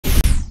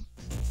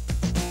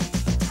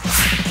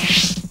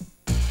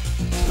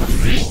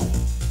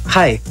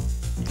Hi,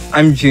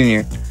 I'm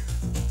Junior,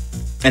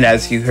 and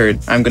as you heard,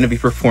 I'm going to be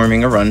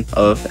performing a run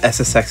of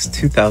SSX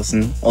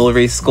 2000 All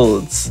Race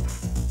Golds.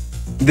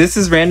 This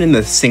is ran in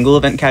the single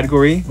event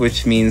category,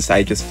 which means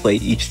I just play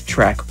each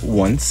track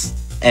once,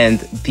 and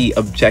the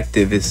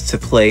objective is to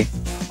play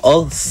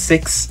all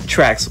 6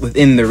 tracks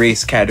within the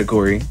race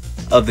category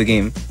of the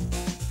game.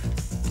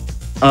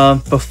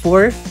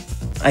 Before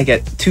I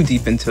get too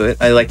deep into it,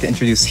 I'd like to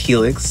introduce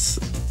Helix,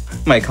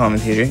 my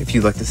commentator, if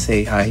you'd like to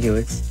say hi,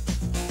 Helix.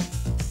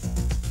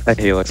 Hi,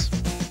 Helix.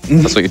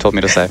 That's what you told me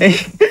to say.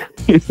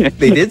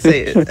 They did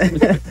say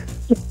it.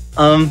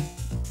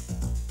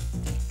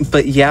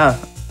 But yeah,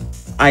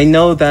 I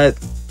know that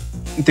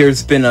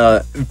there's been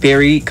a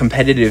very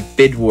competitive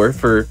bid war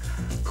for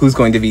who's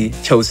going to be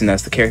chosen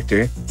as the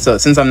character. So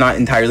since I'm not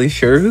entirely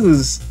sure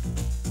who's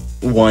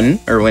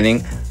won or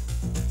winning,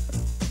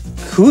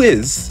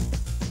 who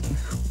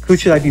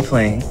should I be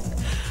playing?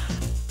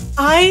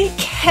 I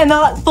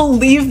cannot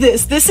believe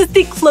this. This is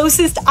the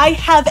closest I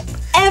have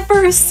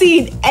ever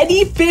seen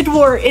any bid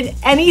war in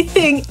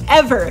anything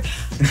ever.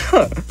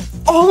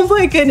 Oh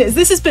my goodness,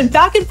 this has been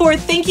back and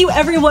forth. Thank you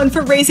everyone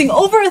for raising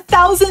over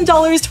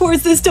 $1,000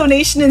 towards this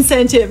donation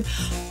incentive.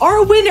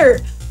 Our winner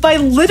by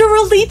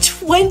literally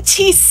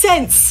 20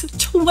 cents is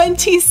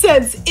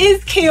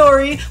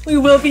Kaori. We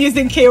will be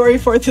using Kaori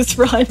for this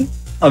run.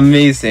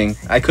 Amazing.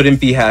 I couldn't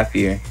be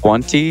happier.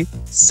 20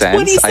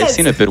 cents? I've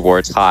seen a bid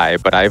war tie,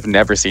 but I've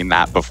never seen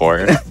that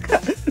before.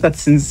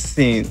 That's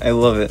insane. I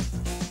love it.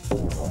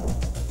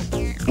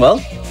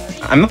 Well,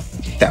 I'm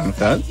down with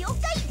that.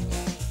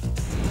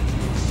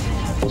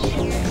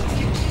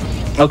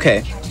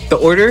 Okay, the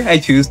order I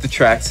choose the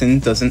tracks in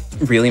doesn't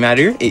really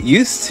matter. It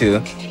used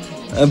to,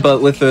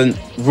 but with a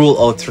rule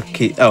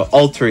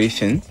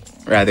alteration,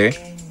 rather,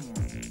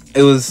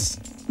 it was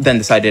then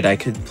decided I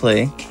could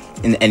play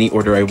in any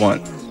order I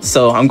want.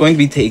 So I'm going to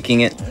be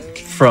taking it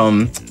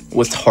from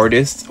what's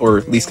hardest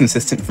or least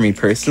consistent for me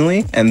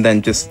personally, and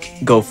then just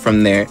go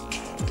from there.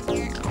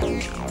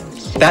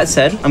 That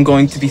said, I'm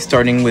going to be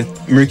starting with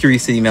Mercury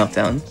City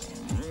Meltdown.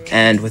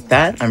 And with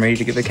that, I'm ready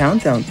to give a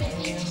countdown.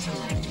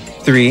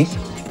 3,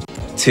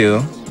 2,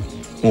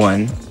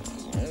 1,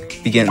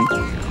 begin.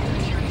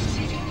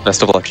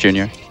 Best of luck,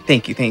 Junior.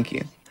 Thank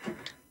you.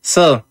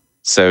 So,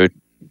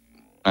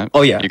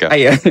 oh yeah, you go.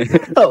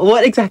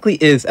 What exactly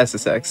is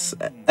SSX?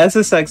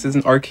 SSX is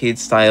an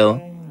arcade-style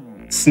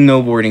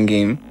snowboarding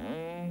game.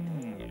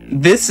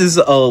 This is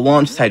a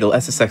launch title,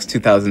 SSX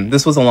 2000.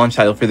 This was a launch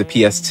title for the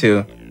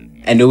PS2,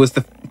 and it was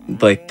the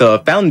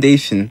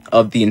foundation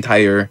of the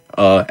entire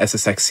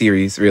SSX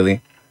series, really.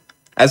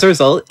 As a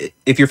result,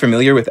 if you're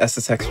familiar with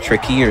SSX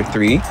Tricky or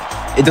 3,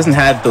 it doesn't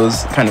have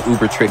those kind of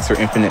uber tricks or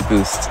infinite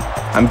boosts.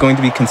 I'm going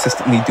to be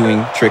consistently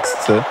doing tricks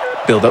to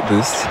build up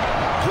boosts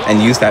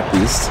and use that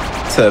boost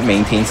to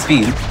maintain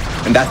speed,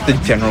 and that's the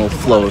general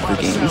flow of the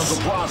games.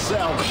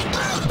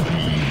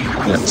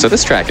 Yeah, so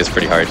this track is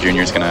pretty hard.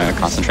 Junior's going to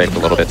concentrate a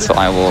little bit, so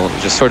I will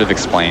just sort of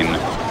explain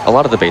a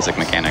lot of the basic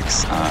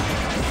mechanics.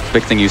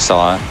 Big thing you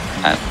saw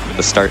at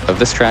the start of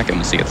this track, and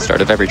we'll see at the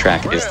start of every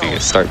track, is the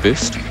start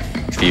boost.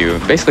 If you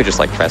basically just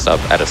press up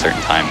at a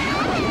certain time,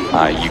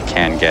 you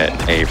can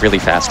get a really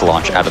fast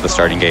launch out of the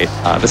starting gate.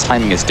 This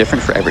timing is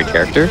different for every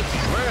character.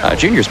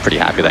 Junior's pretty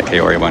happy that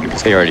Kaori won,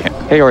 because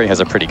Kaori has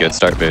a pretty good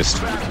start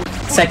boost.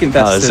 Second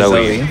best is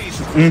Zoe.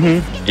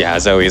 Yeah,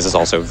 Zoe's is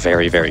also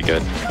very, very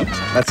good.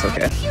 That's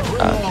okay.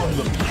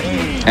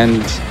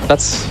 And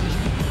that's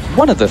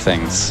one of the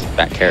things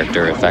that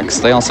character affects.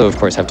 They also, of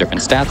course, have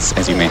different stats,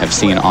 as you may have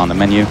seen on the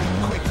menu.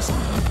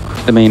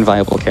 The main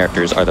viable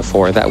characters are the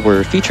 4 that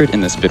were featured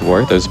in this bid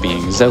war, those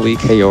being Zoe,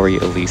 Kaori,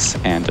 Elise,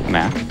 and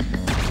Mac.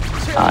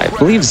 I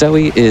believe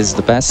Zoe is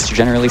the best,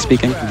 generally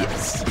speaking.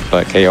 Yes.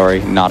 But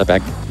Kaori, not a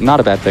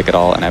bad pick at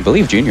all, and I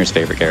believe Junior's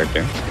favorite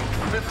character.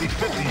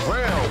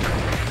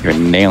 You're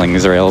nailing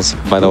these rails,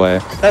 by the way.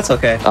 That's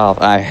okay. Oh,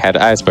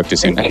 I spoke too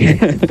soon.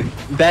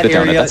 That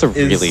area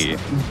is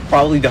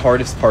probably the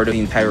hardest part of the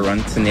entire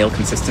run to nail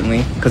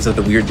consistently because of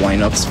the weird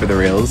lineups for the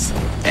rails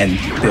and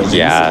buildings.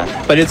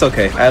 Yeah. But it's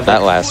okay. I have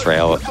that last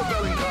rail.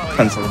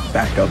 Tons of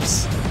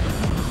backups.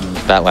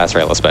 That last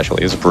rail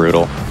especially is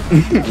brutal.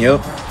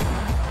 Yep.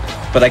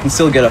 But I can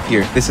still get up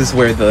here. This is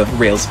where the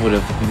rails would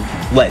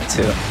have led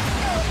to.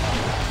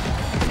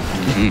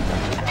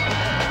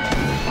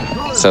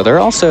 So there are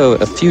also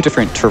a few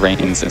different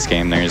terrains in this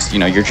game. There's,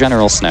 your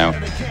general snow.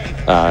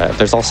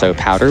 There's also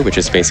powder, which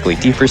is basically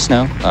deeper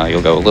snow.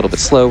 You'll go a little bit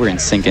slower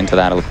and sink into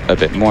that a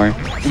bit more.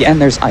 Yeah.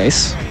 And there's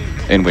ice,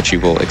 in which you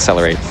will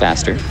accelerate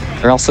faster.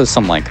 There are also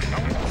some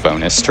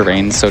bonus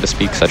terrains, so to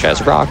speak, such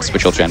as rocks,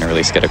 which you'll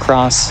generally skid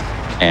across.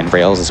 And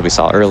rails, as we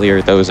saw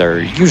earlier, those are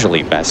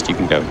usually best. You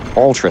can go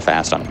ultra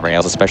fast on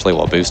rails, especially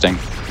while boosting.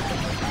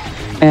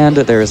 And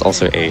there is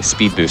also a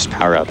speed boost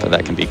power-up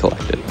that can be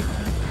collected.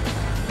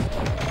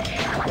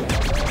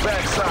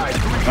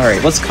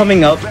 Alright, what's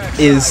coming up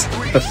is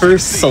the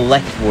first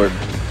select warp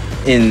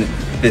in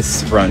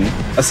this run.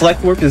 A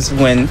select warp is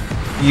when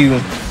you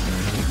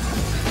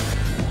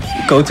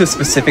go to a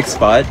specific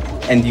spot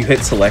and you hit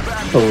select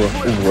to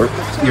warp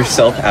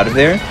yourself out of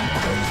there.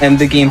 and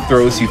the game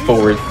throws you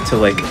forward to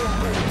like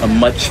a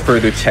much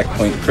further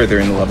checkpoint further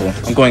in the level.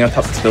 I'm going on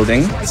top of this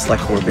building,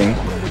 select orbing,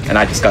 and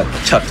I just got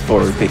chucked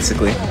forward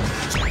basically.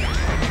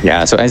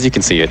 Yeah, so as you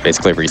can see, it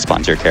basically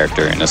respawns your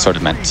character and is sort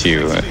of meant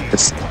to,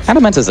 it's kind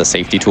of meant as a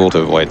safety tool to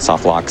avoid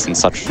soft locks and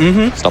such,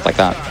 stuff like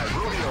that.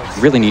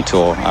 Really neat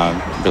tool,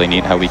 really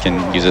neat how we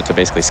can use it to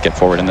basically skip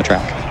forward in the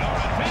track.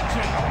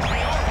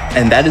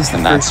 And that is the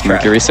and first that's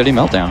Mercury City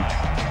Meltdown.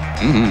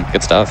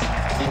 Good stuff.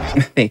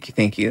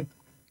 Thank you.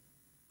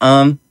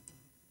 The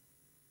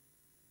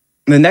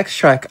next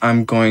track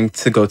I'm going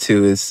to go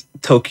to is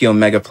Tokyo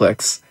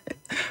Megaplex.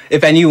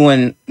 If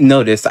anyone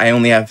noticed, I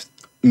only have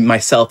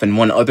myself and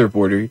one other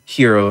boarder,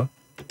 Hero.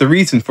 The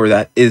reason for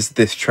that is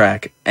this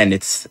track and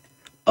its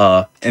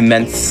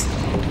immense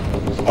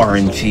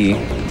RNG.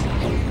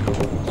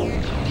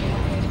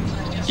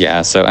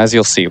 Yeah, so as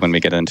you'll see when we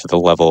get into the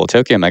level,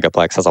 Tokyo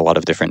Megaplex has a lot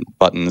of different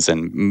buttons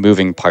and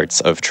moving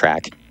parts of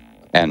track.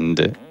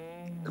 And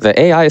the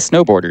AI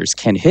snowboarders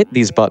can hit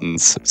these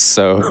buttons,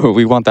 so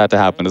we want that to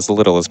happen as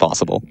little as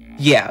possible.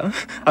 Yeah,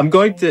 I'm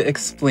going to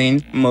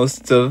explain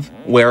most of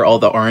where all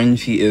the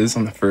RNG is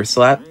on the first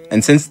lap.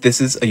 And since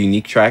this is a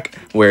unique track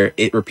where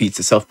it repeats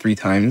itself 3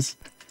 times,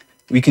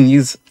 we can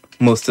use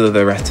most of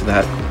the rest of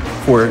that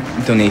for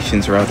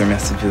donations or other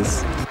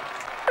messages.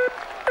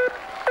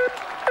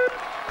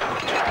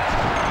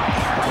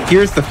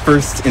 Here's the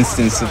first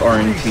instance of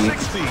RNG.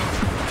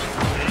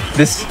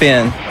 This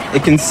fan,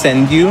 it can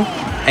send you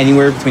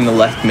anywhere between the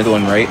left, middle,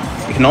 and right.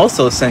 It can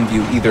also send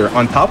you either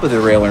on top of the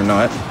rail or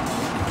not.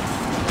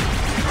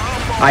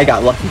 I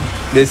got lucky.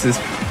 This is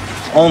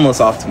almost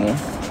optimal.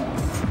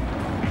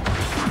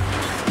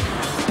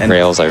 And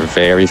rails are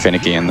very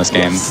finicky in this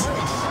game.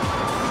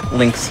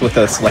 Links with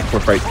a select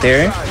warp right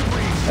there.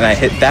 And I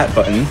hit that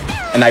button.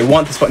 And I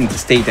want this button to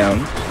stay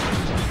down.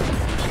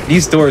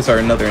 These doors are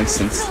another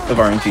instance of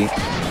RNG.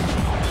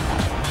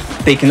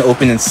 They can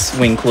open and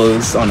swing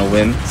closed on a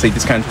whim, so you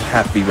just kind of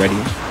have to be ready.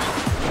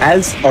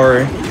 As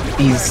are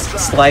these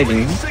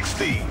sliding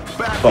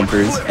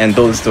bumpers and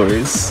those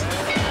doors.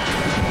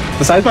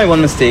 Besides my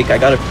one mistake, I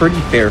got a pretty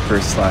fair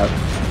first lap.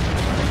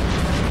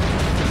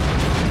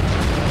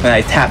 And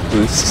I tap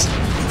boost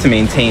to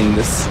maintain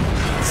this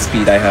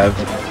speed I have.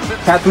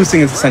 Tap boosting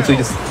is essentially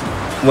just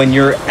when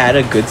you're at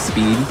a good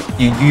speed,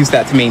 you use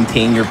that to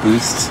maintain your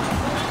boost.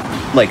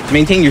 Like,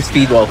 maintain your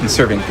speed while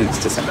conserving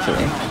boost,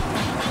 essentially.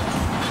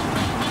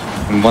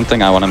 And one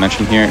thing I want to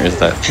mention here is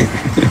that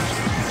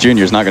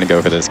Junior's not going to go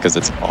for this because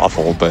it's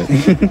awful, but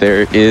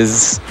there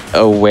is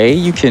a way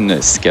you can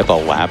skip a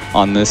lap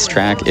on this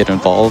track. It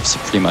involves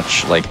pretty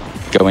much like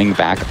going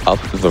back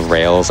up the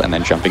rails and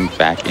then jumping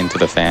back into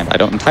the fan. I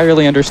don't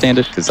entirely understand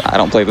it because I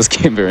don't play this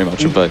game very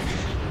much, but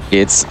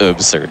it's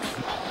absurd.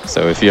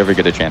 So if you ever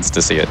get a chance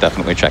to see it,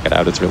 definitely check it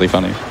out. It's really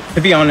funny.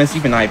 To be honest,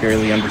 even I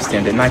barely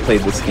understand it, and I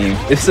played this game.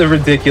 It's a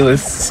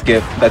ridiculous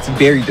skip that's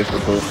very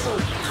difficult.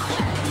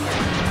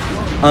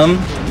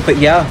 But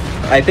yeah,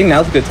 I think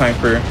now's a good time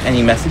for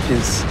any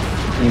messages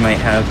you might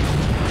have.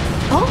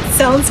 Oh,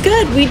 sounds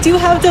good. We do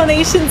have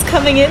donations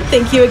coming in.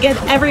 Thank you again,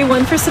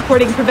 everyone, for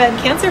supporting Prevent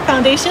Cancer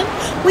Foundation.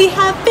 We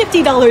have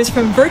 $50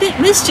 from Verdant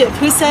Mischief,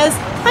 who says,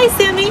 "Hi,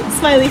 Sammy,"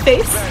 smiley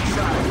face.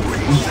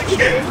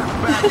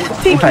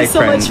 Thank you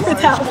so much for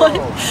that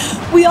one.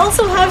 We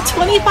also have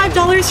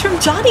 $25 from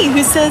Johnny,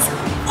 who says,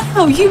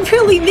 "Wow, you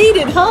really made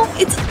it, huh?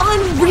 It's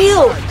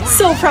unreal.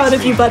 So proud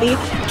of you, buddy.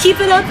 Keep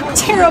it up,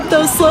 tear up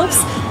those slopes.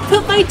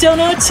 Put my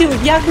dono to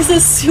Yakuza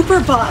Super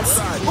Boss."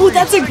 Oh,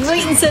 that's a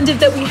great incentive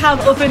that we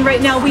have open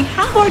right now. We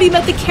have already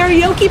met the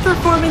karaoke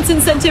performance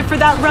incentive for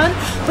that run,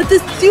 but the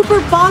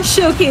Super Boss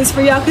showcase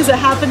for Yakuza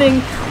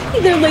happening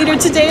either later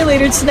today,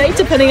 later tonight,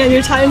 depending on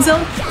your time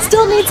zone,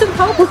 still needs some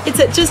help. It's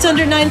at just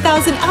under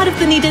 $9,000 out of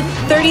the needed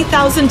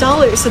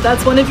 $30,000, so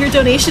that's one of your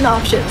donation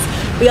options.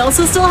 We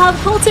also still have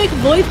Cultic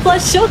Void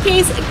Plus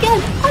Showcase,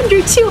 again,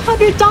 under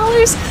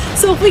 $200.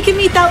 So if we can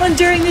meet that one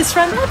during this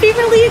run, that'd be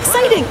really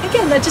exciting.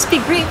 Again, that'd just be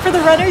great for the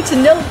runner to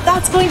know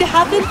that's going to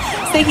happen,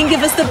 so they can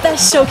give us the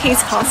best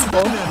showcase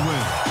possible.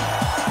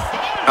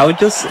 I would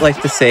just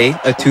like to say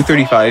a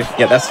 2:35.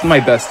 Yeah, that's my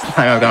best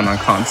time I've gotten on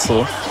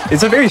console.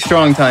 It's a very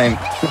strong time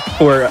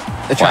for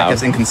a track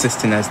as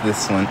inconsistent as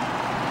this one.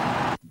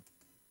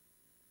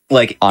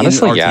 Like,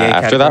 honestly, yeah,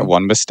 after that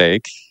one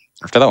mistake,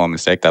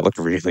 that looked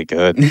really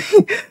good.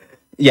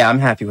 Yeah, I'm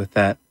happy with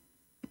that.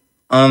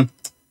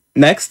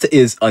 Next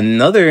is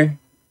another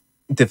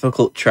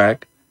difficult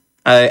track.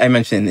 I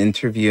mentioned in the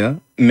interview,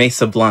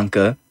 Mesa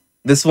Blanca.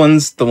 This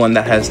one's the one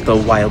that has the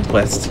Wild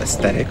West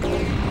aesthetic.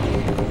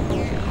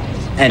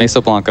 And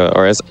Mesa Blanca,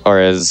 or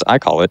as I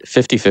call it,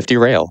 50-50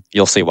 rail.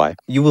 You'll see why.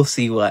 You will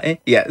see why.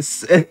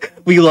 Yes.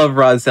 We love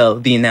Rozelle,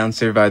 the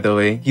announcer, by the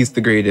way. He's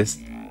the greatest.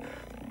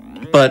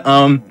 But,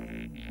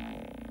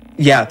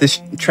 yeah,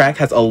 this track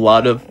has a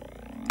lot of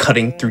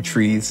cutting through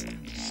trees,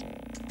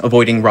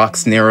 avoiding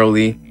rocks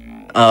narrowly,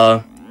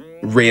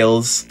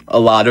 rails, a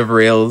lot of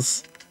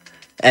rails,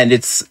 and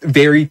it's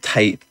very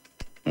tight,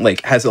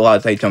 like, has a lot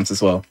of tight jumps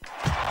as well.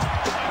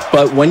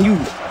 But when you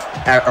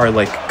are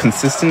like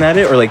consistent at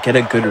it or like get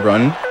a good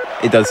run,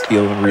 it does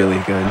feel really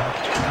good.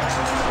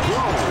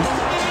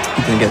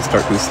 Didn't get a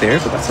start boost there,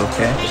 but that's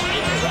okay.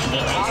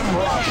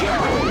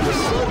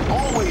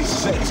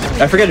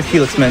 I forget if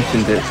Helix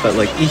mentioned it, but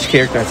like each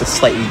character has a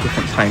slightly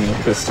different timing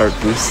for the start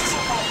boosts.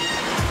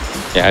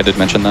 Yeah, I did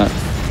mention that.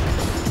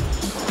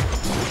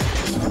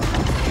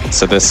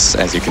 So this,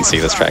 as you can see,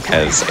 this track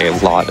has a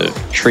lot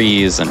of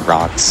trees and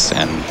rocks,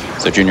 and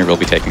so Junior will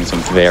be taking some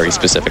very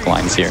specific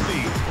lines here.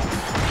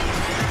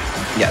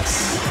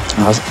 Yes.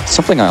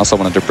 Something I also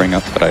wanted to bring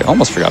up that I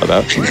almost forgot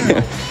about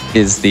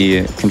is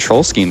the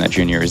control scheme that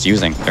Junior is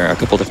using. There are a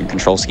couple different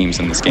control schemes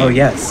in this game. Oh,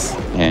 yes.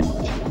 And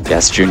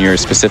yes, Junior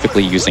is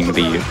specifically using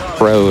the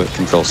Pro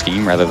control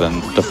scheme rather than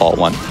default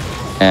one.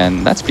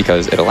 And that's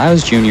because it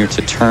allows Junior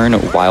to turn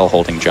while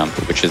holding jump,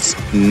 which is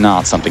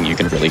not something you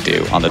can really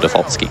do on the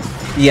default scheme.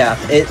 Yeah,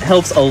 it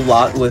helps a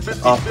lot with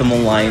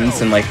optimal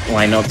lines and like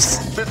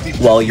lineups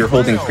while you're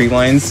holding free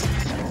lines,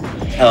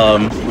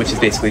 which is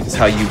basically just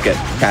how you get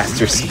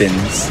faster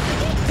spins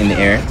in the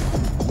air.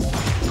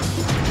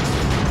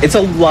 It's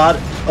a lot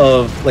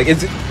of, like,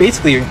 it's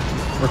basically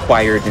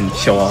required in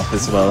show off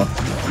as well,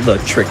 the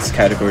tricks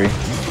category.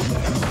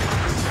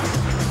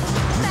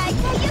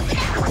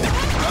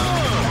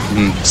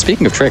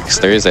 Speaking of tricks,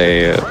 there is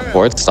a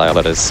board style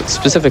that is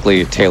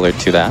specifically tailored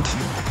to that,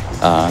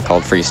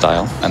 called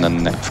freestyle. And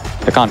then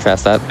to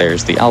contrast that,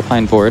 there's the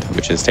Alpine board,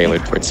 which is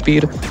tailored towards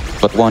speed.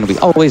 But one we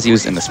always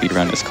use in the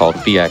speedrun is called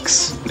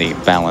BX, the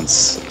balance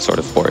sort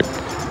of board.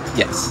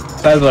 Yes,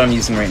 that's what I'm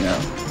using right now.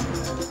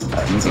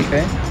 That's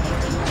okay.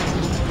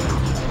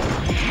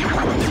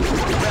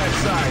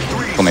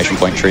 Exclamation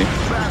point tree.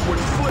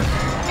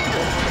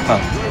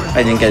 Oh,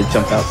 I didn't get a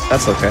jump out.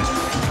 That's okay.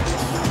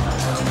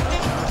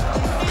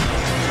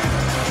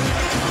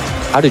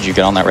 How did you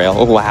get on that rail?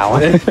 Oh, wow.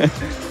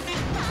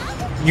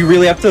 You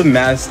really have to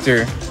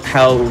master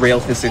how rail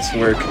physics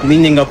work.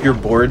 Leaning up your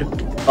board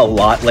a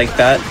lot like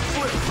that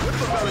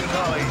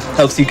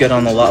helps you get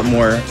on a lot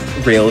more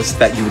rails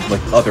that you would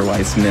like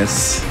otherwise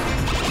miss.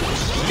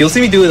 You'll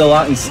see me do it a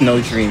lot in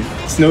Snow Dream.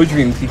 Snow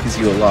Dream teaches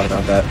you a lot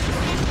about that.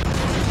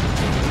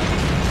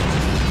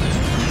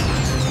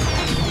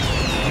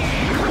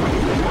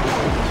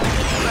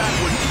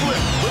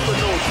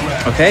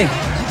 Okay.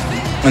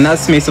 And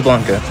that's Mesa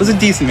Blanca. It was a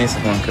decent Mesa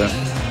Blanca.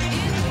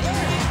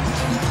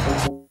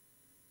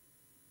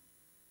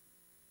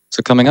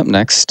 So coming up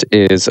next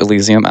is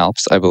Elysium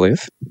Alps, I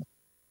believe.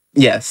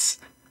 Yes.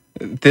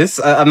 This,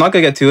 I'm not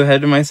gonna get too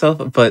ahead of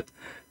myself, but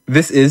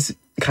this is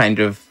kind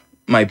of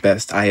my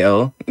best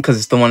IL, because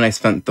it's the one I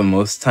spent the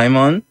most time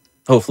on.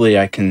 Hopefully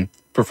I can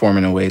perform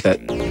in a way that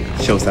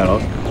shows that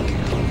off.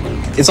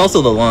 It's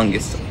also the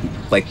longest,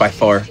 like by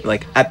far.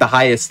 Like at the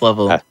highest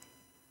level,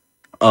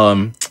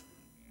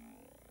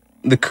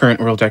 the current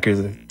world record is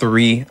a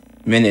 3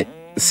 minute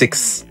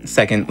 6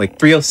 second, like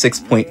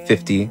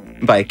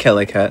 306.50 by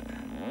Kellycat.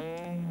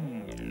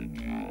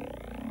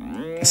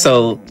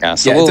 So yeah,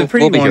 so yeah, we'll, it's a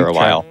pretty we'll be here a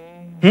long while.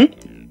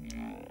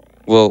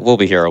 We'll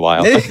be here a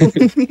while.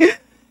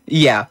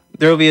 Yeah,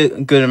 there will be a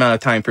good amount of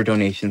time for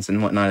donations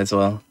and whatnot as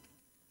well.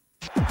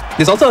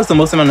 This also has the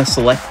most amount of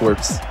select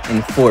warps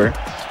in 4.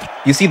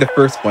 You see the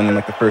first one in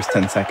like the first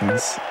 10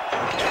 seconds.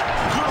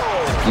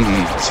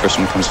 This first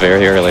one comes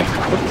very early.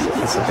 Oops,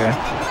 that's okay.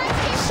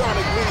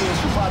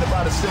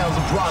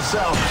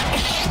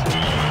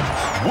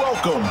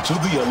 Welcome to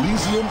the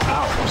Elysium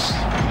Alps.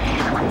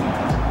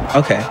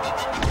 Okay.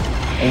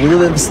 A little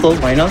bit of a slow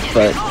lineup,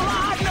 but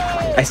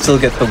I still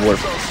get the warp,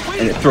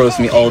 and it throws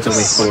me all the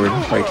way forward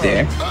right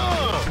there.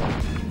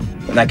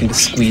 And I can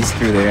just squeeze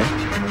through there.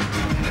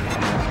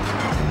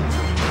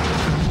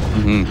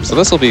 So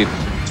this will be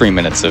 3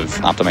 minutes of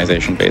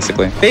optimization,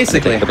 basically.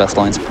 Basically. The best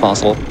lines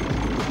possible.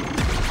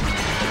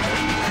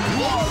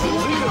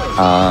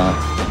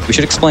 We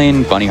should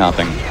explain bunny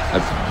hopping. I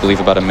believe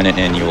about a minute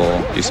in, you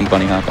will do some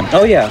bunny hopping.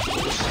 Oh yeah.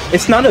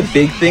 It's not a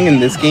big thing in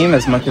this game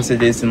as much as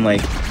it is in,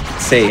 like,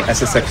 say,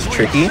 SSX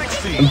Tricky,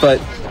 but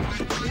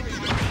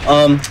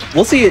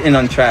we'll see it in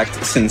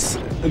Untracked since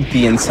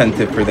the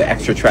incentive for the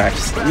extra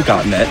tracks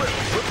got met.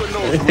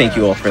 Thank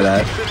you all for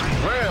that.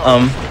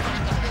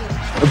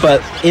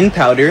 But in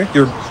Powder,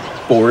 your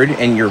board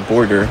and your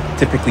border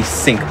typically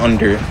sink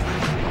under.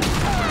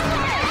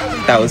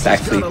 That was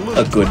actually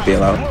a good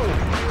bailout,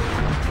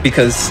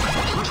 because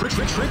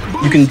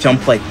you can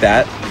jump like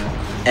that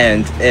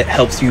and it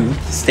helps you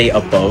stay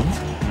above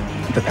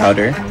the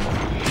powder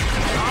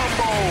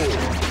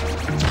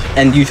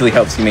and usually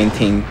helps you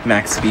maintain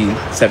max speed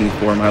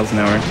 74 miles an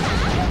hour.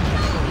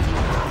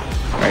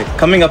 Alright,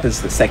 coming up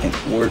is the second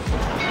warp.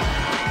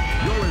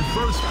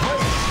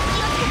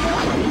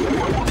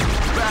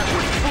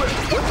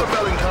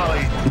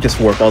 Just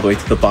warp all the way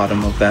to the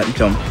bottom of that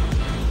jump.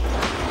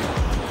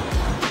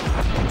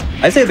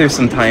 I'd say there's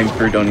some time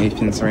for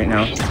donations right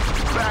now.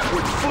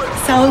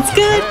 Sounds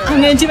good. I'm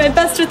gonna do my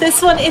best with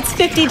this one. It's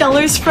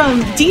 $50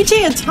 from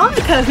DJ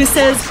Atomica, who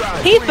says,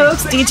 "Hey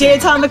folks, DJ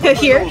Atomica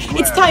here.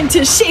 It's time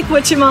to shake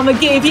what your mama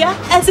gave ya.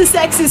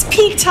 SSX is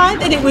peak time,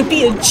 and it would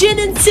be a gin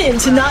and sin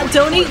to not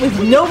donate with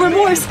no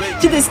remorse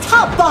to this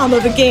top bomb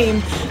of a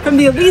game. From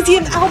the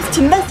Elysium Alps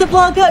to Mesa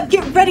Blanca,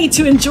 get ready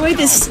to enjoy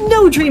this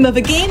snow dream of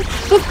a game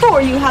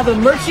before you have a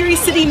Mercury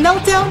City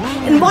meltdown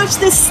and watch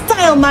this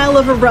style mile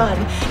of a run.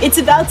 It's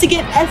about to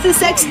get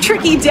SSX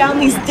tricky down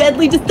these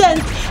deadly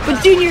descents,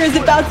 but Junior is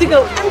about to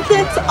go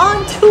SX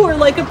on tour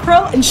like a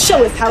pro and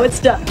show us how it's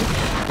done."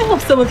 I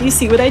hope some of you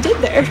see what I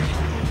did there.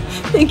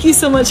 Thank you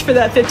so much for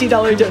that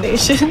 $50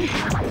 donation.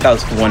 That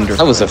was wonderful.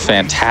 That was a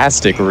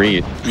fantastic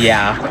read.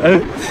 Yeah.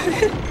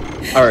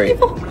 All right.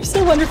 People are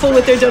so wonderful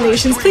with their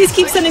donations. Please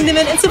keep sending them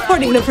in and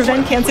supporting the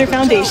Prevent Cancer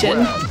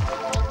Foundation.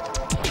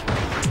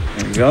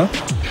 There you go.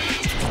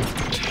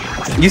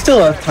 You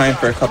still have time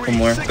for a couple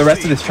more. The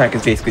rest of this track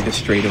is basically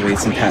just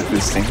straightaways and path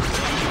boosting.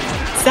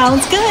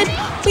 Sounds good.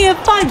 We have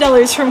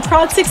 $5 from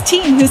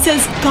Prod16, who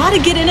says, "Gotta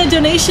get in a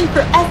donation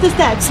for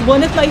SSX,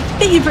 one of my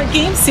favorite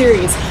game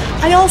series.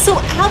 I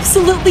also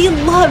absolutely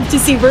love to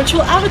see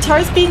virtual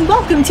avatars being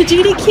welcomed to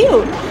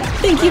GDQ."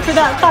 Thank you for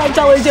that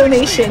 $5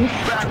 donation.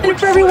 And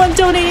for everyone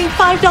donating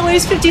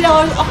 $5,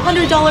 $50,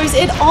 $100,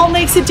 it all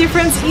makes a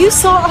difference. You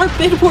saw our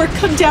bid war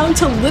come down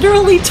to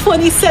literally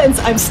 20 cents.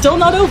 I'm still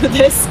not over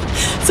this.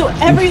 So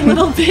every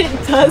little bit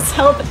does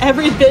help,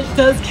 every bit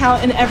does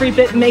count, and every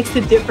bit makes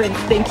a difference.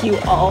 Thank you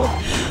all.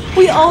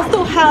 We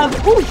also have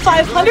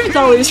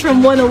 $500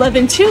 from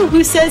 111 too,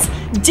 who says,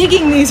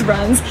 "Digging these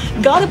runs.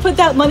 Gotta put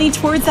that money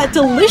towards that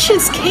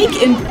delicious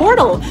cake in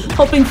Portal.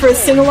 Hoping for a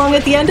sing-along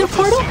at the end of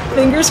Portal?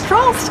 Fingers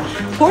crossed."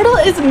 Portal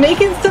is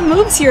making some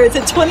moves here. It's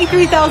at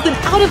 23,000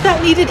 out of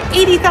that needed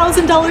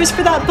 $80,000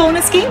 for that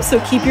bonus game, so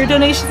keep your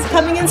donations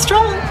coming in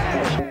strong.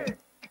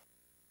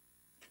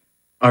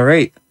 All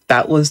right.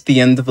 That was the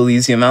end of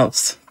Elysium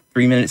Alps.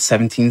 3 minutes,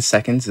 17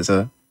 seconds is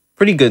a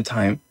pretty good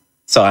time.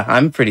 So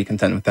I'm pretty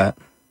content with that.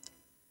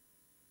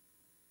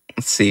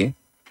 Let's see.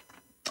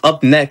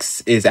 Up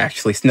next is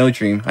actually Snow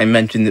Dream. I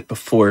mentioned it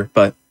before,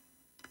 but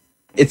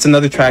it's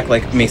another track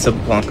like Mesa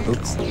Blanca.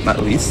 Oops, not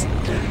Elise.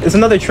 It's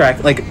another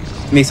track like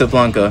Mesa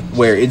Blanca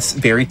where it's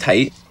very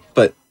tight,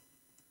 but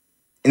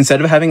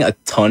instead of having a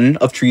ton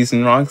of trees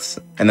and rocks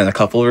and then a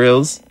couple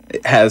rails,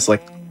 it has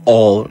like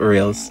all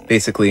rails,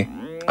 basically.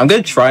 I'm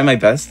gonna try my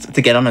best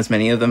to get on as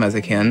many of them as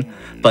I can,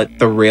 but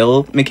the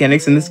rail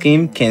mechanics in this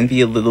game can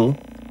be a little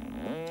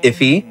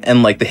iffy,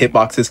 and like the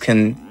hitboxes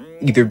can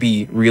either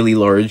be really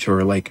large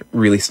or like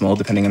really small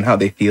depending on how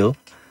they feel.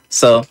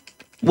 So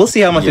we'll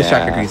see how much this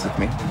track agrees with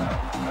me.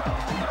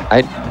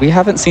 We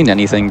haven't seen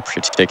anything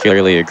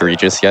particularly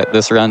egregious yet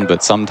this run,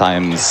 but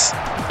sometimes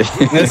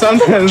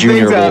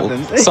Junior will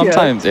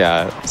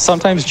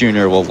sometimes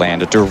Junior will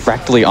land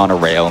directly on a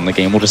rail and the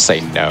game will just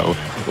say no.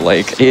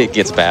 Like, it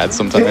gets bad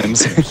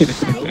sometimes.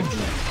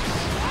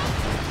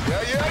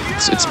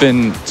 It's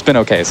been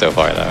okay so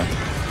far though.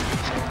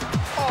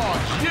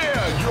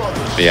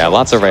 But yeah,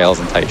 lots of rails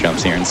and tight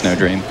jumps here in Snow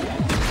Dream.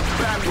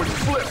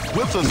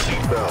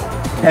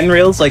 10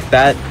 rails like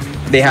that,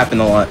 they happen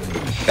a lot.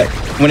 Like,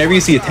 whenever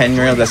you see a 10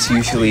 rail, that's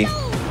usually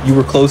you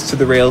were close to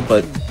the rail,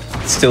 but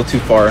still too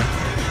far.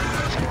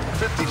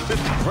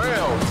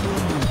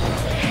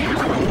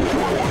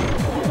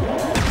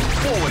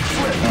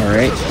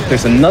 Alright,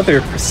 there's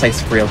another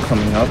precise rail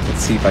coming up.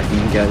 Let's see if I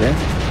can get it.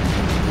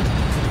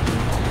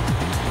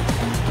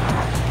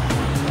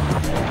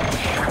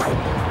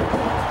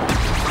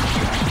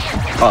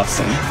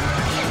 Awesome.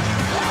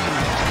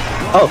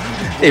 Oh,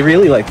 they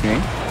really like me.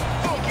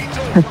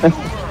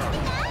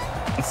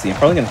 Let's see, I'm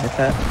probably gonna hit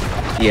that.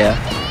 Yeah,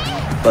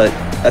 but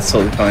that's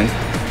totally fine,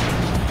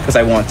 because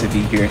I want to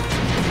be here.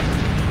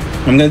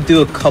 I'm gonna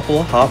do a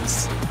couple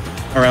hops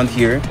around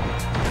here,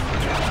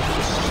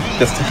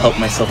 just to help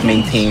myself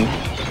maintain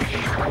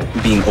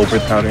being over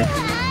the powder.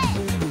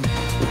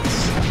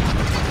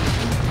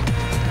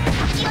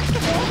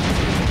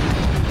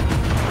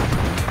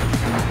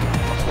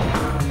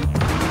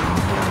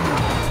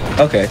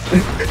 Okay.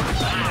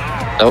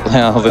 Oh,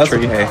 now the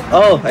tree. Okay.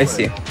 Oh, I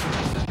see.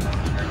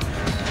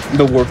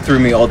 The warp threw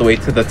me all the way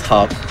to the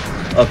top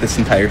of this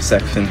entire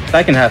section.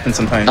 That can happen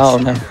sometimes. Oh,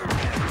 no.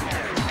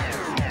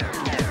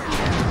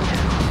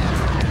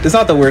 It's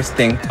not the worst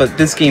thing, but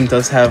this game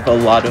does have a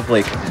lot of,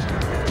 like,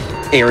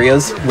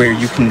 areas where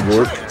you can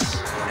warp,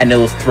 and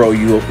it'll throw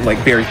you, like,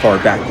 very far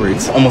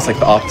backwards. Almost like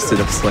the opposite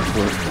of select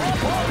warp.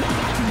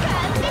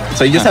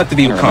 So you just have to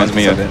be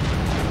conscious of it.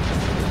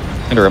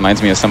 It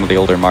reminds me of some of the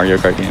older Mario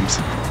Kart games.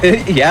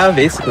 Yeah,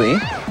 basically.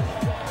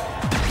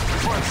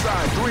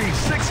 Frontside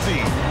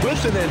 360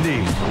 with an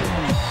ending.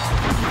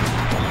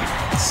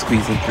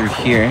 Squeezing through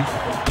here.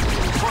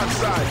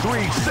 Frontside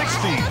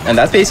 360. And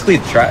that's basically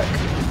the track.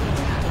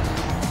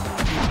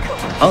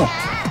 Oh.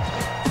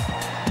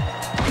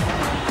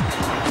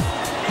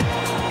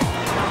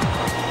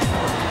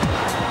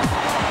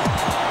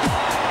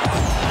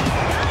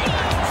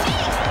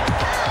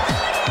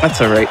 That's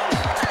alright.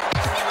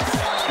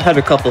 I had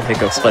a couple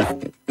hiccups, but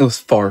it was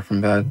far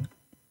from bad.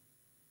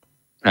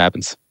 It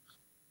happens.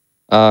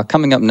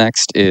 Coming up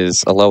next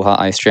is Aloha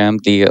Ice Jam,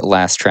 the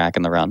last track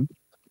in the run.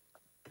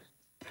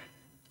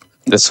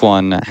 This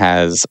one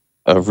has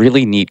a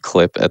really neat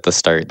clip at the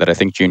start that I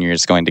think Junior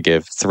is going to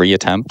give 3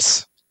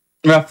 attempts.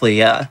 Roughly,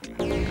 yeah.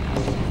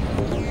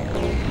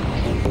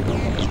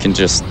 You can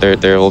just,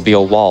 there will be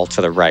a wall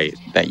to the right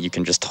that you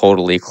can just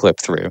totally clip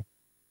through.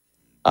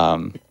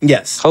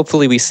 Yes.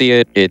 Hopefully we see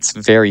it. It's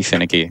very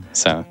finicky,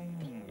 so.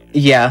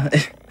 Yeah.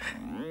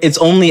 It's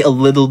only a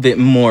little bit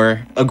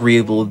more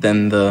agreeable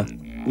than the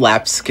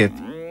lap skip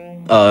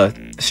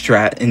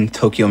strat in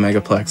Tokyo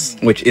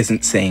Megaplex, which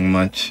isn't saying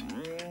much.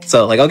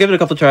 So, like, I'll give it a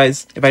couple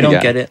tries. If I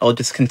don't get it, I'll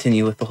just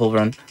continue with the whole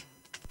run.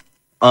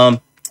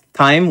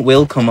 Time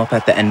will come up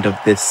at the end of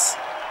this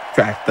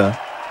track, though.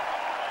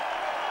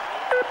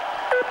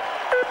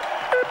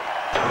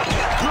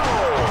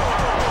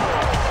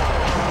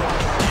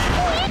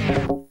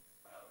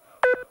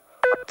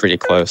 Pretty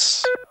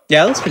close.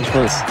 Yeah, that's pretty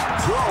close.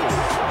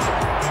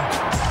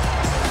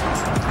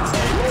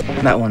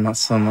 That one, not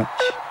so much.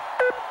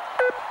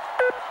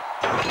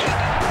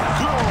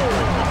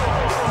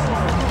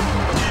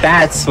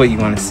 That's what you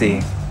want to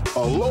see.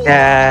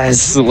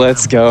 Yes,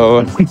 let's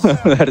go.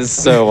 That is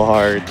so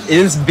hard. It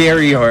is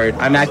very hard.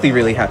 I'm actually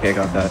really happy I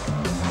got that.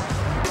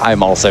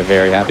 I'm also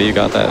very happy you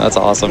got that. That's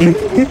awesome.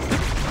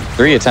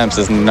 3 attempts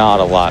is not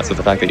a lot, so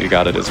the fact that you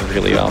got it is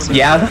really awesome.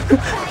 Yeah.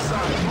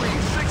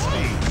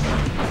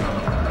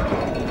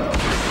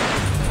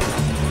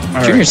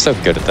 Junior's so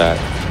good at that.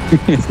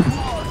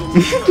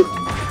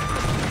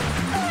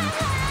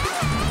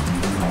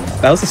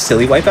 That was a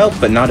silly wipeout,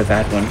 but not a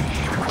bad one.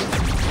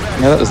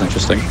 Yeah, that was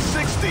interesting.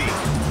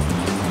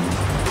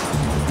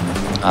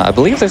 I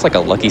believe there's like a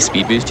lucky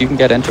speed boost you can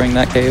get entering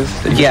that cave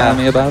that you were telling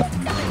me about.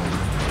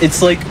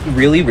 It's like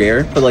really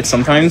rare, but like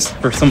sometimes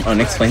for some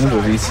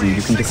unexplainable reason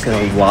you can just get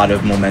a lot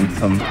of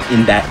momentum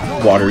in that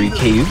watery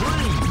cave.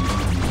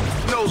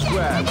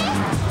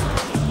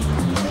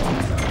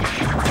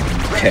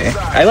 Okay,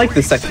 I like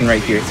this section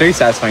right here. It's very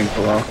satisfying to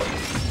pull off.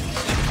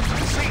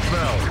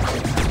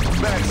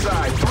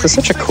 It's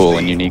such a cool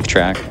and unique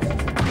track.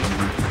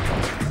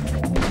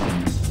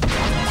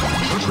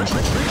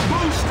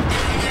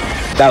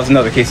 That was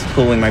another case of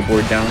pulling my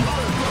board down.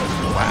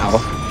 Wow.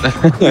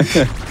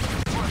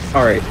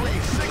 Alright,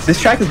 this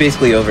track is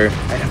basically over.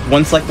 I have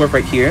one select warp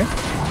right here,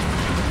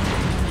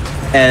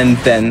 and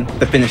then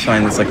the finish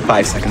line is like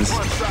 5 seconds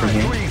from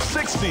here.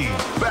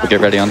 We'll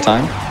get ready on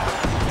time.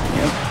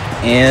 Yep.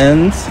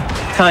 And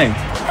time.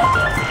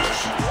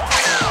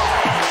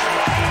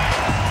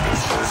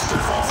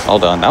 Well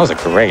done. That was a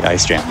great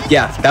ice jam.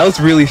 Yeah, that was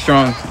really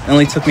strong. It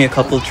only took me a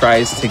couple of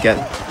tries to get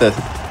the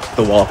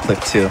wall clip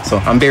too, so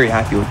I'm very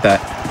happy with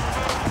that.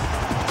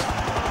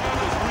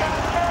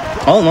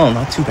 All in all,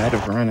 not too bad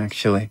of a run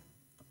actually.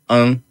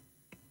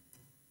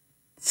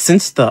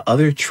 Since the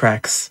other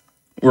tracks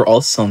were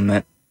also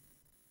met,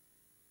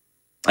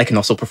 I can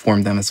also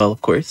perform them as well,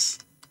 of course.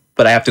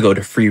 But I have to go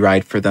to free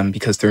ride for them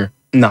because they're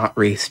not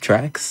race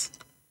tracks.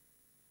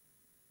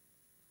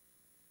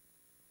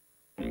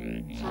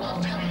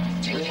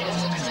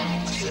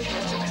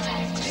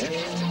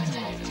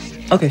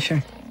 Okay,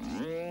 sure.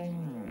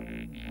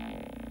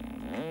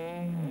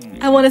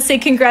 I want to say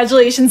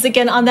congratulations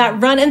again on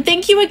that run, and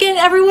thank you again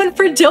everyone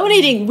for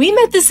donating. We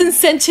met this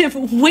incentive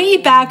way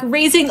back,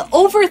 raising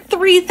over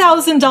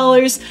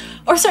 $3,000,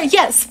 or sorry,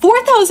 yes,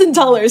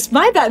 $4,000,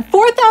 my bad,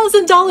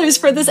 $4,000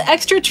 for this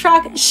extra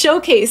track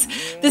showcase.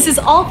 This is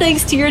all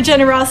thanks to your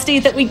generosity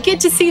that we get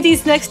to see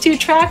these next 2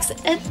 tracks,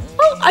 and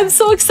oh, I'm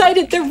so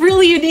excited. They're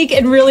really unique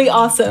and really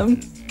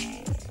awesome.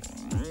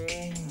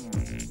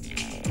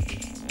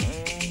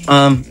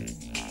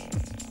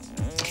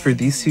 For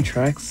these 2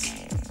 tracks,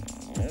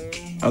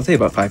 I would say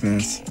about 5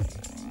 minutes.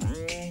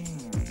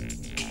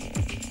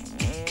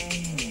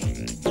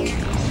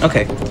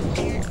 Okay.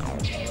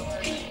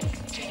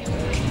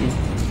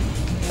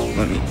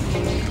 Let me...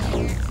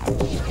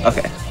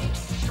 Okay.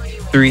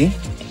 3,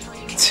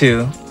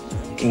 2,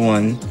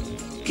 1,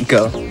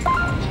 go.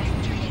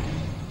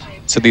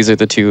 So these are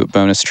the 2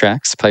 bonus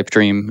tracks, Pipe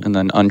Dream and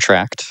then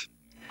Untracked.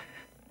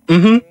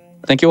 Mm-hmm.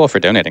 Thank you all for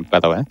donating,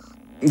 by the way.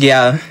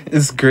 Yeah,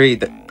 it's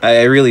great.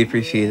 I really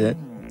appreciate it.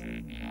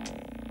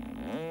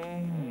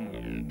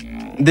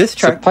 This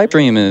track... So Pipe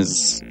Dream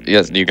is...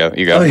 Yes, you go.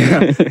 Oh,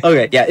 yeah.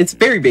 Okay, yeah, it's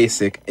very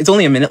basic. It's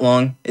only a minute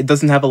long. It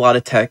doesn't have a lot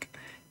of tech.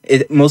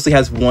 It mostly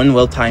has one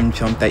well-timed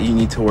jump that you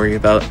need to worry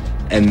about,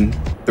 and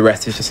the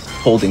rest is just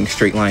holding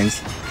straight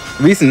lines.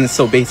 The reason it's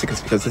so basic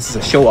is because this is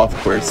a show-off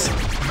course,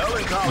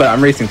 but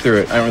I'm racing through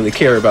it. I don't really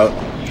care about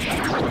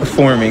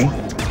performing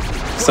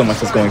so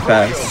much as going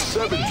fast.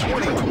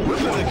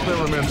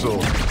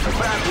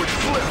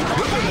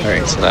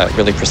 Alright, so that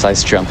really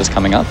precise jump is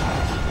coming up.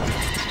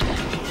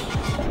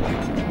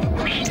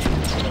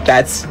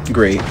 That's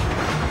great.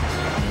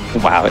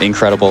 Wow,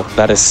 incredible.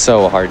 That is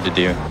so hard to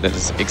do. That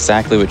is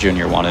exactly what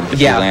Junior wanted. If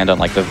you land on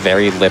like the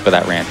very lip of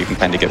that ramp, you can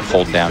kind of get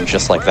pulled down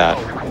just like that.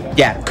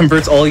 Yeah,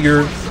 converts all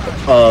your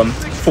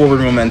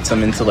forward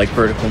momentum into like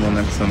vertical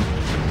momentum.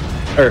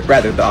 Or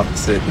rather the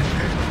opposite.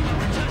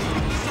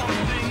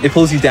 It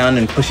pulls you down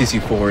and pushes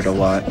you forward a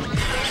lot.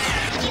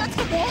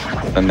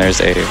 Then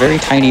there's a very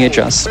tiny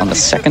adjust on the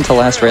second to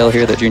last rail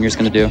here that Junior's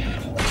going to do.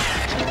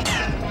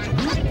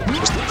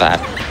 Just that.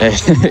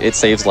 It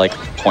saves like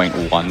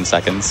 0.1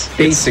 seconds.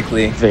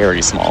 Basically. It's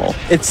very small.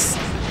 It's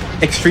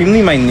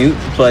extremely minute,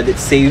 but it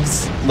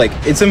saves, like,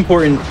 it's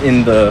important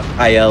in the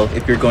IL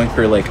if you're going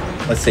for, like,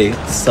 let's say,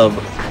 sub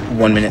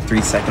 1 minute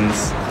 3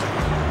 seconds.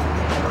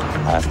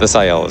 This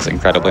IL is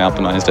incredibly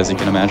optimized, as you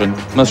can imagine.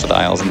 Most of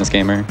the ILs in this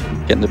game are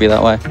getting to be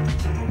that way.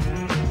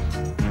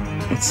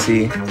 Let's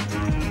see.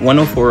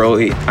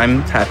 104.08.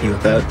 I'm happy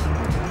with that.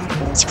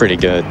 It's pretty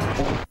good.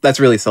 That's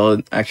really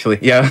solid, actually.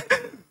 Yeah.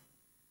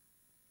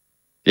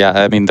 Yeah,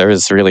 I mean, there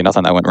is really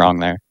nothing that went wrong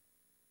there.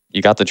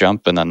 You got the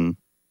jump, and then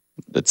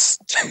it's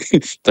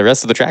the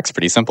rest of the track's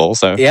pretty simple.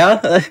 So yeah,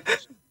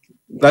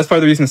 that's part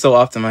of the reason it's so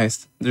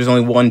optimized. There's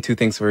only 1-2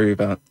 things to worry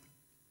about.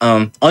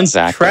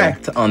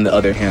 Untracked, on the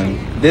other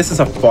hand, this is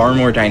a far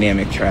more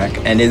dynamic track,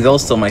 and is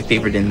also my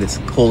favorite in this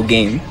whole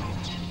game.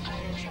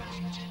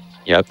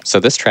 Yep, so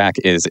this track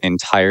is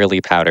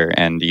entirely powder,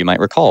 and you might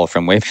recall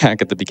from way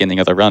back at the beginning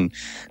of the run,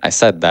 I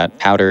said that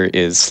powder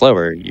is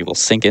slower, you will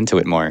sink into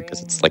it more,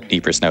 because it's like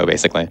deeper snow,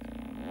 basically.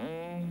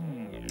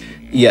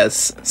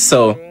 Yes,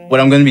 so what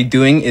I'm going to be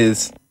doing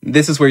is,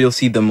 this is where you'll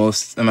see the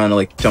most amount of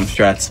like jump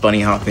strats,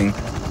 bunny hopping.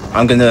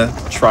 I'm going to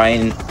try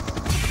and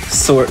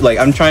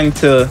I'm trying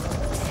to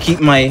keep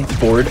my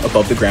board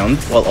above the ground,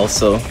 while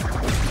also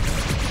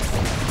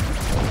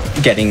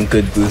getting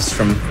good boosts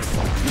from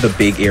the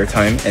big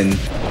airtime, and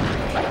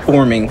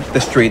forming the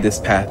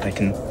straightest path I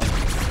can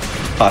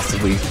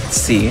possibly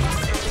see.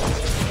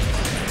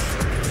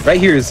 Right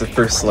here is the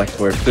first select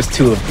warp. There's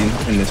 2 of them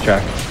in this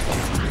track.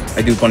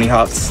 I do bunny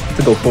hops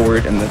to go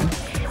forward and then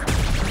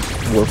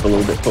warp a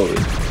little bit forward.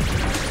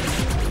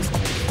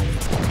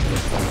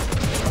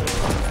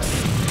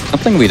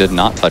 Something we did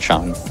not touch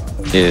on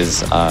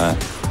is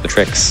the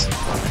tricks.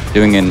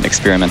 Doing an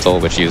experimental,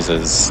 which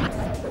uses...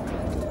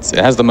 It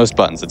has the most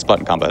buttons. Its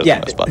button combo has the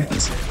most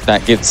buttons.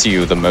 That gives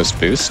you the most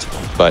boost,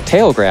 but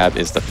tail grab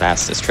is the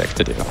fastest trick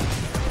to do.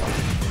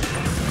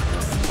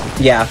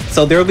 Yeah,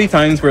 so there will be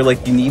times where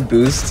like you need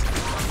boost,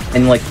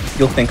 and like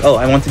you'll think, oh,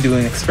 I want to do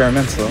an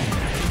experimental,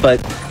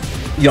 but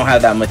you don't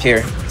have that much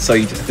air, so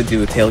you just have to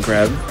do a tail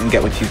grab and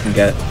get what you can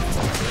get.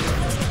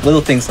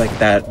 Little things like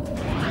that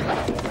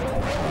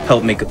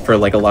help make it for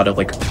like a lot of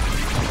like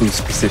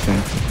boost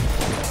precision.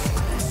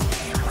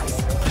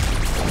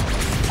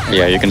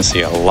 Yeah, you're going to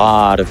see a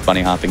lot of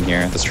bunny hopping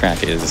here. This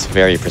track is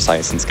very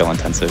precise and skill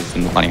intensive,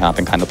 and bunny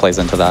hopping kind of plays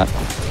into that.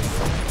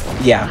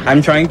 Yeah,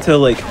 I'm trying to,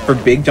 like, for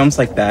big jumps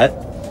like that,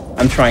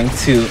 I'm trying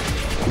to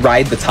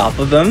ride the top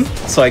of them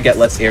so I get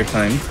less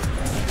airtime.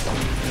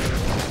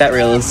 That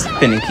rail is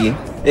finicky.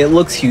 It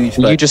looks huge,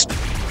 but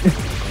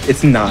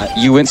it's not.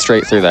 You went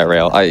straight through that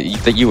rail.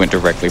 You went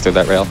directly through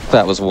that rail.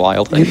 That was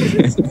wild.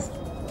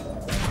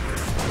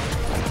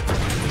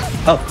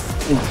 Oh,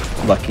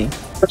 lucky.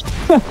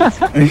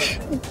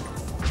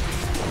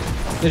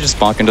 You just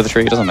bonk into the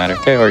tree, it doesn't matter.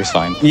 KO's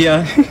fine.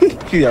 Yeah,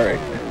 she's alright.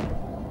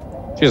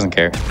 She doesn't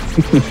care.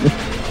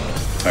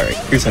 Alright,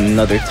 here's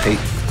another tight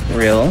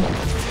rail.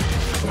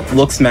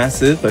 Looks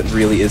massive, but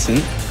really isn't.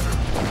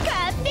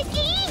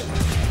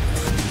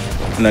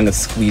 And I'm gonna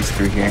squeeze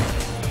through here.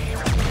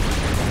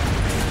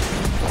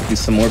 Do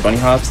some more bunny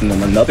hops, and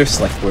then another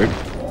select word.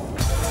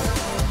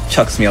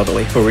 Chucks me all the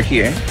way forward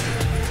here.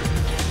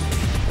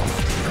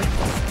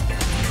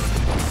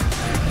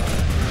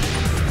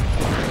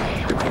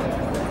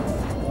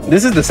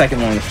 This is the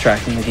second longest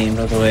track in the game,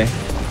 by the way.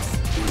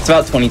 It's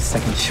about 20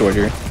 seconds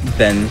shorter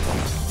than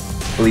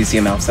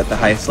Elysium Alps at the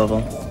highest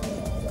level.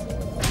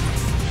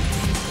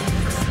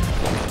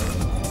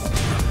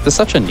 It's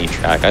such a neat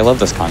track. I love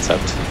this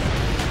concept.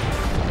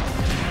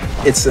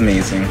 It's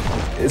amazing.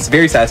 It's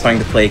very satisfying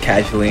to play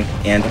casually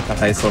and at the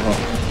highest level.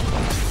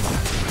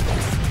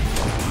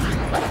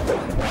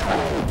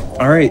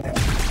 Alright,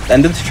 the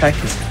end of the track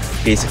is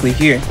basically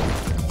here.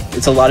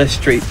 It's a lot of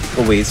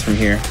straightaways from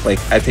here. Like,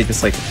 I'd say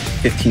just like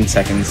 15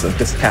 seconds of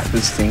just cat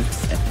boosting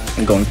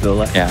and going to the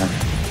left. Yeah.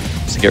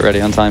 Just get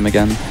ready on time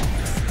again.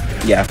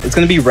 Yeah, it's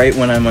gonna be right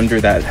when I'm under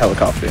that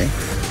helicopter.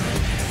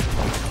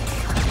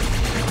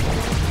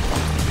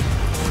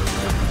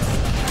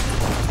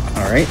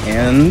 Alright,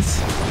 and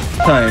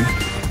time.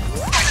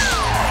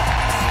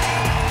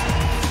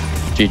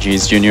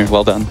 GG's, Junior.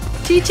 Well done.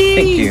 GG!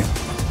 Thank you.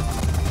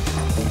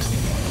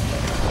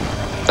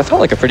 That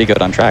felt like a pretty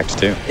good on tracked,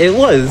 too. It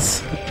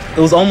was. It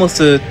was almost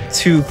a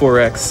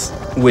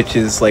 2-4x, which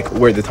is like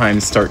where the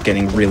times start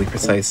getting really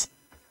precise.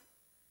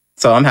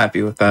 So I'm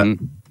happy with that.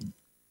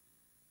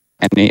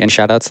 Any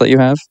shoutouts that you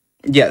have?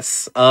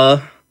 Yes.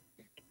 Let's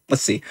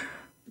see.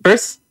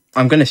 First,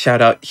 I'm gonna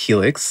shout out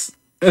Helix,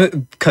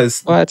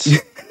 because What?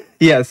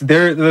 yes,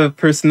 they're the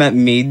person that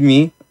made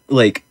me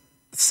like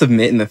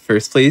submit in the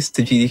first place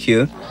to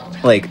GDQ.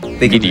 Like,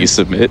 they Did you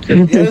submit?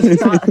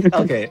 It's not,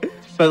 okay,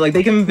 but like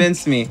they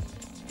convinced me.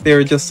 They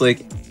were just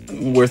like,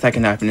 worst that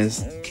can happen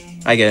is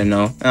I get a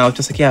no, and I was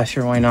just like, yeah,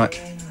 sure, why not?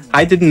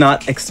 I did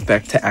not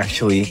expect to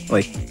actually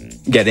like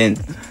get in.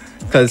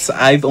 because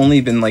I've only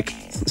been like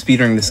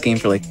speedrunning this game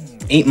for like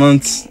 8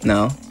 months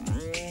now.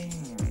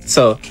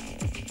 So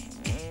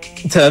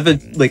to have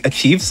like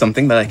achieved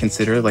something that I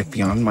consider like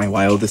beyond my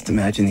wildest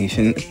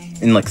imagination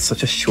in like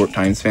such a short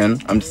time span,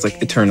 I'm just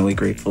like eternally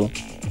grateful.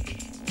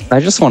 I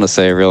just want to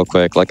say real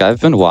quick, like I've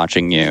been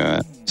watching you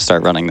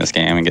start running this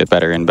game and get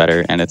better and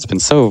better, and it's been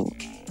so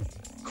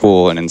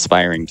cool and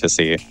inspiring to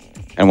see.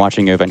 And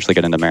watching you eventually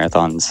get into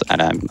marathons,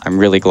 and I'm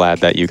really glad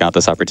that you got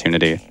this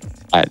opportunity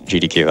at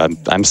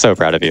GDQ. I'm so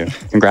proud of you.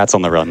 Congrats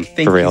on the run,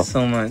 Thank for real. you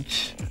so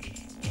much.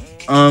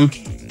 I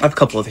have a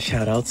couple of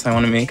shout outs I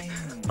want to make.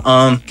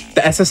 The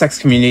SSX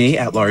community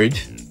at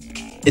large,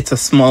 it's a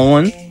small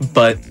one,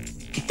 but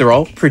they're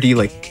all pretty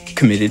like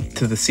committed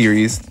to the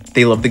series.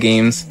 They love the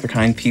games, they're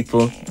kind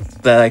people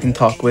that I can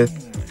talk with,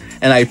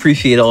 and I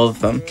appreciate all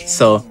of them.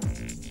 So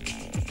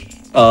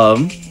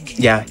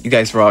yeah, you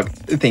guys rock.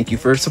 Thank you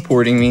for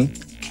supporting me.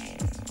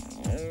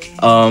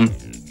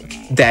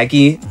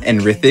 Daggy and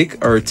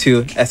Rithik are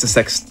two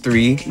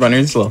SSX3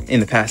 runners, well,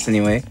 in the past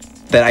anyway,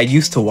 that I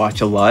used to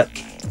watch a lot.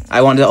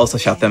 I wanted to also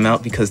shout them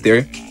out because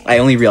I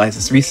only realized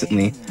this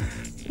recently,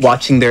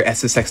 watching their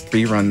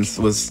SSX3 runs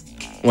was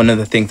one of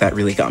the things that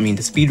really got me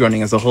into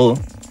speedrunning as a whole.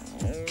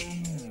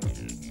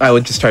 I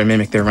would just try to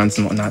mimic their runs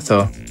and whatnot,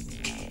 so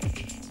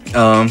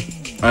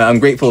I'm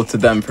grateful to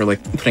them for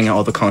like putting out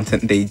all the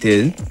content they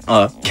did.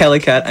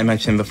 Kellycat, I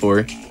mentioned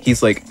before,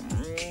 he's like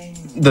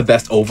the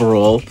best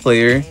overall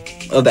player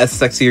of the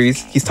SSX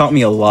series. He's taught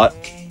me a lot,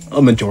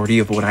 a majority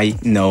of what I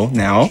know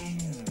now,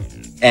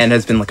 and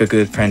has been like a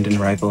good friend and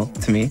rival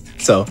to me.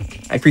 So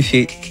I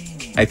appreciate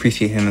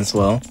him as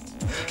well.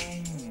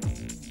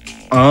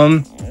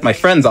 My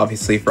friends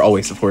obviously for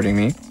always supporting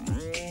me,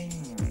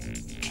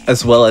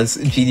 as well as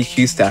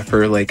GDQ staff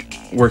for like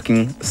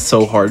working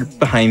so hard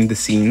behind the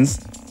scenes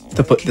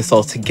to put this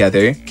all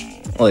together.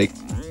 Like,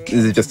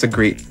 this is just a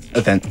great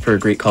event for a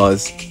great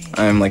cause.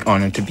 I'm like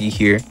honored to be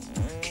here,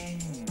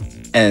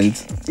 and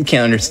you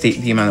can't understate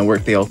the amount of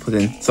work they all put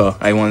in. So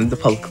I wanted to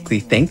publicly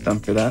thank them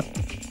for that.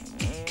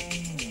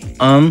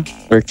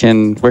 Where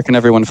can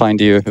everyone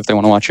find you if they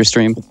want to watch your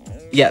stream?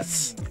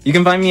 Yes, you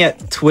can find me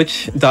at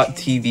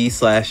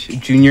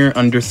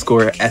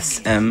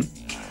twitch.tv/junior_SM.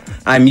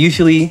 I'm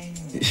usually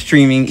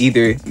streaming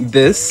either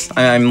this,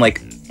 I'm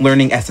like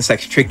learning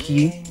SSX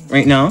Tricky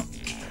right now.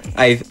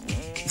 I've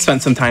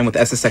spent some time with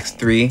SSX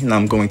 3 and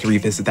I'm going to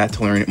revisit that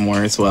to learn it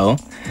more as well.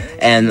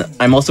 And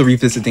I'm also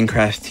revisiting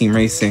Crash Team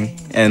Racing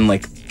and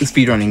like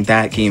speedrunning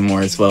that game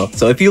more as well.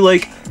 So if you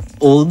like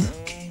old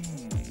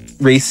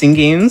racing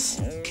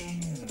games,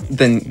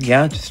 then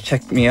yeah, just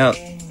check me out.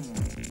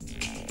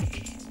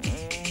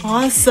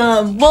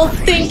 Awesome. Well,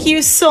 thank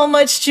you so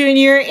much,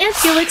 Junior and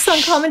Helix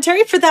on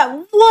commentary for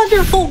that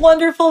wonderful,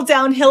 wonderful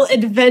downhill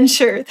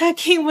adventure. That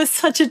game was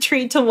such a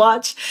treat to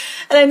watch.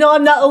 And I know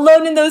I'm not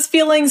alone in those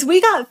feelings. We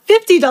got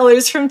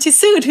 $50 from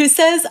Tisud, who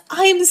says,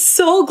 I'm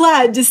so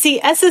glad to see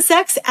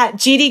SSX at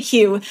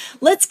GDQ.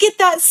 Let's get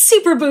that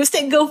super boost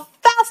and go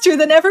faster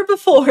than ever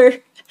before.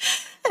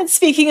 And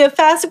speaking of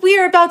fast, we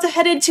are about to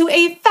head into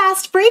a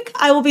fast break.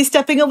 I will be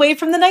stepping away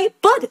from the night,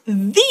 but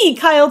the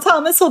Kyle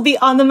Thomas will be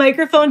on the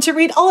microphone to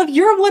read all of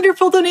your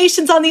wonderful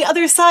donations on the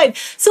other side.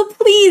 So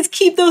please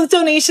keep those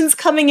donations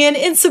coming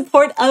in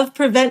support of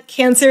Prevent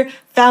Cancer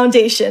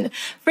Foundation.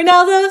 For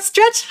now though,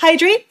 stretch,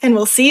 hydrate, and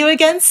we'll see you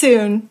again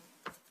soon.